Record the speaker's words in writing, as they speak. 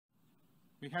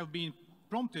We have been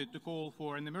prompted to call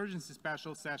for an emergency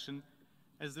special session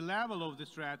as the level of the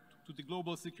threat to the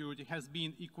global security has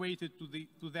been equated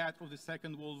to that of the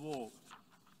Second World War,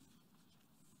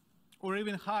 or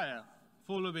even higher,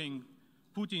 following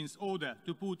Putin's order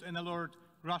to put and alert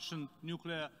Russian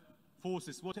nuclear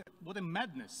forces. What a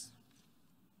madness.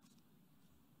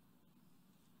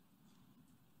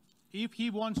 If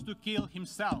he wants to kill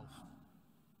himself,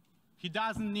 he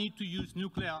doesn't need to use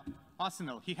nuclear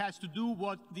arsenal. He has to do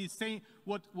what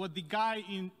the guy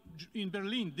in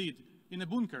Berlin did in a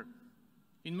bunker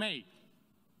in May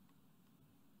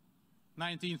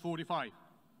 1945.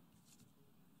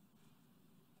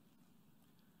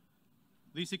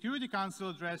 The Security Council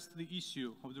addressed the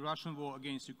issue of the Russian war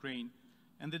against Ukraine,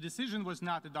 and the decision was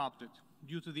not adopted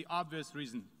due to the obvious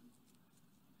reason.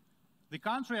 The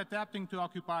country attempting to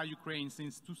occupy Ukraine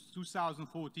since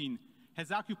 2014 has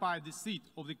occupied the seat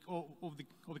of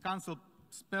the Council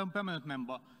permanent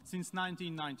member since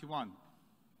 1991.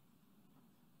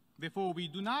 Therefore, we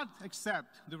do not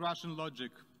accept the Russian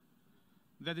logic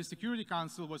that the Security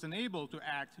Council was unable to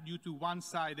act due to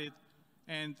one-sided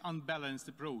and unbalanced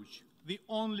approach. The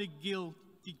only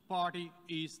guilty party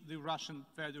is the Russian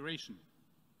Federation.